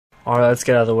Alright, let's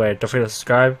get out of the way. Don't forget to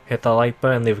subscribe, hit that like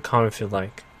button, and leave a comment if you'd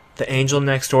like. The Angel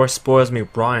Next Door spoils me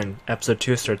Brian, episode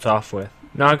 2 starts off with.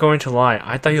 Not going to lie,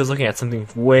 I thought he was looking at something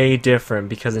way different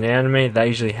because in anime that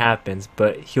usually happens,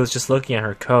 but he was just looking at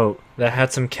her coat that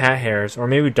had some cat hairs, or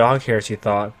maybe dog hairs he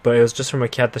thought, but it was just from a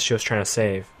cat that she was trying to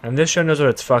save. And this show knows what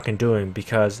it's fucking doing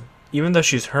because even though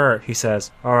she's hurt, he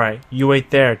says, alright, you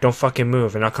wait there, don't fucking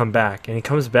move, and I'll come back. And he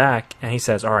comes back, and he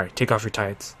says, alright, take off your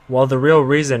tights. Well, the real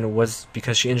reason was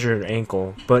because she injured her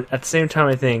ankle, but at the same time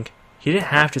I think, he didn't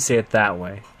have to say it that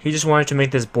way. He just wanted to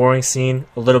make this boring scene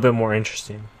a little bit more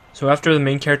interesting. So after the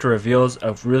main character reveals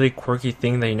a really quirky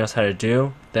thing that he knows how to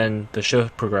do, then the show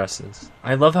progresses.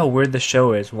 I love how weird the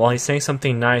show is. While he's saying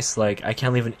something nice like, I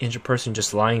can't leave an injured person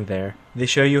just lying there, they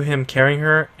show you him carrying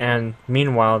her, and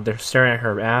meanwhile they're staring at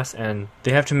her ass, and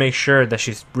they have to make sure that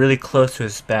she's really close to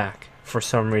his back for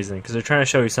some reason, because they're trying to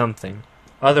show you something.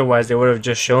 Otherwise, they would have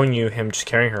just shown you him just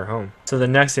carrying her home. So the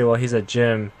next day while he's at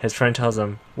gym, his friend tells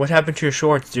him, what happened to your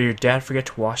shorts? Did your dad forget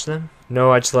to wash them?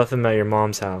 No, I just left them at your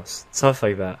mom's house. Stuff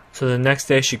like that. So the next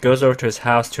day she goes over to his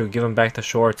house to give him back the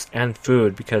shorts and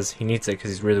food because he needs it because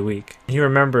he's really weak. He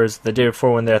remembers the day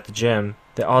before when they're at the gym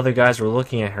that all the guys were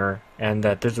looking at her and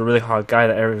that there's a really hot guy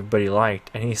that everybody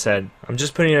liked. And he said, I'm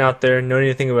just putting it out there, no need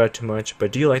to think about it too much,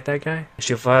 but do you like that guy? And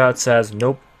she flat out says,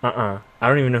 nope. I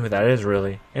don't even know who that is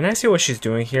really. And I see what she's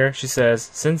doing here. She says,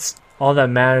 since all that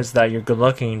matters that you're good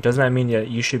looking, doesn't that mean that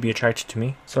you should be attracted to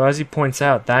me? So as he points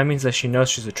out, that means that she knows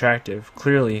she's attractive,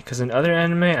 clearly, because in other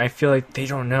anime I feel like they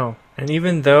don't know. And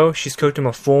even though she's cooked him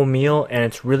a full meal and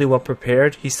it's really well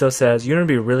prepared, he still says, you know what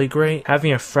would be really great?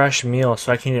 Having a fresh meal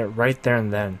so I can eat it right there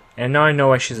and then. And now I know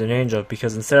why she's an angel,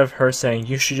 because instead of her saying,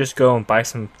 you should just go and buy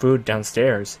some food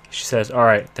downstairs, she says,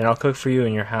 alright, then I'll cook for you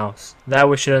in your house. That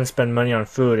way she doesn't spend money on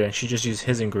food and she just uses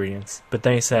his ingredients. But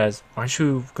then he says, aren't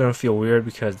you gonna feel weird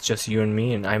because it's just you and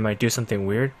me and I might do something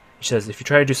weird? She says, if you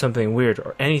try to do something weird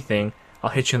or anything, I'll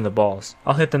hit you in the balls.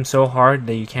 I'll hit them so hard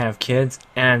that you can't have kids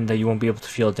and that you won't be able to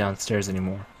feel downstairs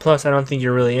anymore. Plus, I don't think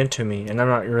you're really into me and I'm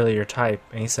not really your type.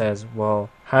 And he says,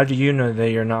 well, how do you know that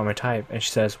you're not my type? And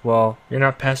she says, well, you're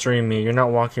not pestering me, you're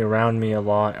not walking around me a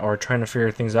lot or trying to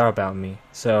figure things out about me.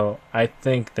 So I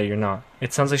think that you're not.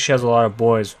 It sounds like she has a lot of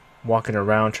boys walking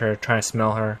around her, trying to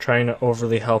smell her, trying to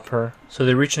overly help her. So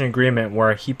they reach an agreement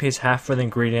where he pays half for the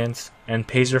ingredients and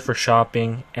pays her for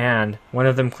shopping, and one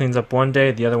of them cleans up one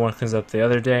day, the other one cleans up the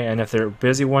other day, and if they're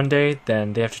busy one day,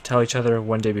 then they have to tell each other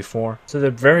one day before. So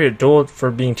they're very adult for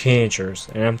being teenagers,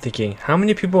 and I'm thinking, how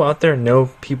many people out there know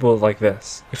people like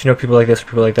this? If you know people like this or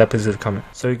people like that, please leave a comment.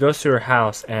 So he goes to her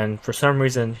house, and for some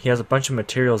reason, he has a bunch of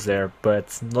materials there,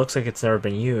 but it looks like it's never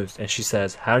been used, and she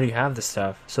says, how do you have this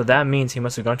stuff? So that means he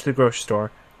must have gone to the grocery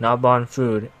store, not bought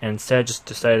food, and instead just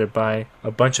decided to buy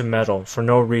a bunch of metal for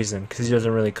no reason, because he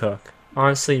doesn't really cook.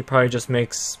 Honestly, he probably just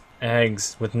makes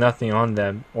eggs with nothing on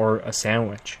them, or a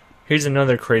sandwich. Here's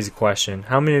another crazy question.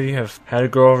 How many of you have had a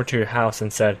girl over to your house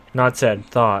and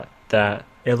thought that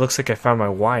it looks like I found my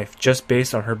wife just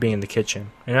based on her being in the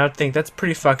kitchen? And I would think that's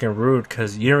pretty fucking rude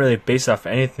because you don't really base it off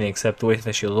anything except the way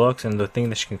that she looks and the thing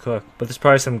that she can cook. But there's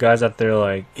probably some guys out there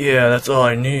like, yeah, that's all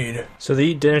I need. So they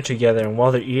eat dinner together, and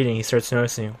while they're eating, he starts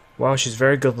noticing, wow, she's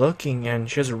very good looking and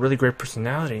she has a really great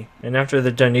personality. And after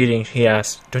they're done eating, he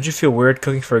asks, don't you feel weird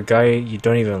cooking for a guy you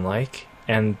don't even like?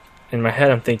 And in my head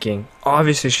I'm thinking,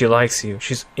 obviously she likes you.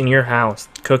 She's in your house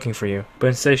cooking for you. But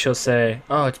instead she'll say,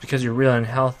 oh, it's because you're real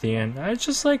unhealthy and I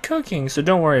just like cooking, so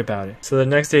don't worry about it. So the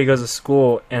next day he goes to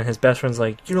school and his best friend's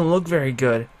like, you don't look very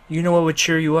good. You know what would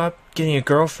cheer you up? Getting a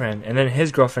girlfriend. And then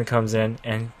his girlfriend comes in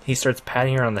and he starts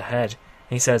patting her on the head.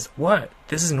 And he says, what?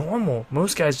 This is normal.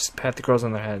 Most guys just pat the girls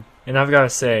on their head. And I've got to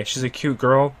say, she's a cute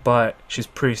girl, but she's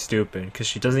pretty stupid because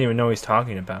she doesn't even know what he's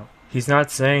talking about. He's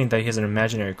not saying that he has an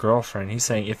imaginary girlfriend. He's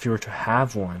saying if you were to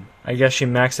have one. I guess she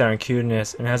maxed out on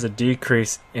cuteness and has a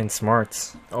decrease in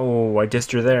smarts. Oh, I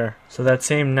dissed her there. So that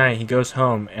same night, he goes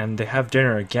home and they have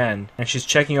dinner again. And she's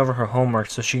checking over her homework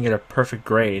so she can get a perfect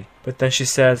grade. But then she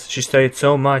says she studied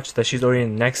so much that she's already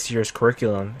in next year's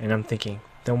curriculum. And I'm thinking,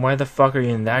 then why the fuck are you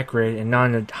in that grade and not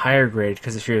in a higher grade?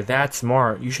 Because if you're that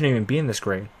smart, you shouldn't even be in this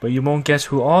grade. But you won't guess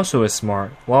who also is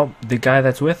smart. Well, the guy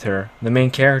that's with her, the main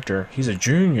character, he's a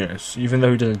genius, even though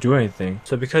he doesn't do anything.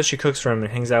 So because she cooks for him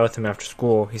and hangs out with him after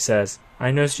school, he says, I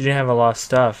noticed you didn't have a lot of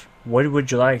stuff. What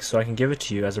would you like so I can give it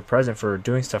to you as a present for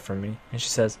doing stuff for me? And she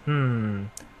says,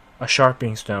 a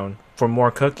sharpening stone for more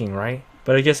cooking, right?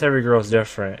 But I guess every girl's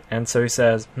different. And so he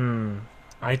says,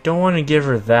 I don't want to give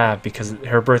her that because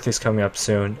her birthday's coming up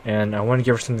soon, and I want to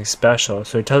give her something special.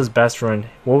 So he tells his best friend,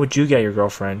 what would you get your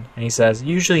girlfriend? And he says,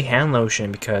 usually hand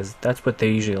lotion, because that's what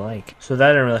they usually like. So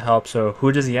that didn't really help, so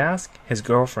who does he ask? His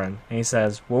girlfriend. And he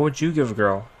says, what would you give a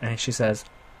girl? And she says,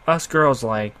 us girls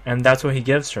like, and that's what he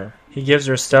gives her. He gives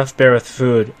her a stuffed bear with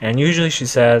food, and usually she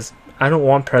says, I don't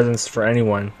want presents for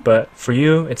anyone, but for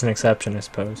you, it's an exception, I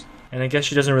suppose. And I guess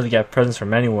she doesn't really get presents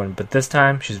from anyone, but this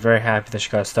time, she's very happy that she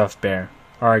got a stuffed bear.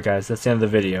 Alright guys, that's the end of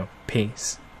the video.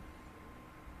 Peace.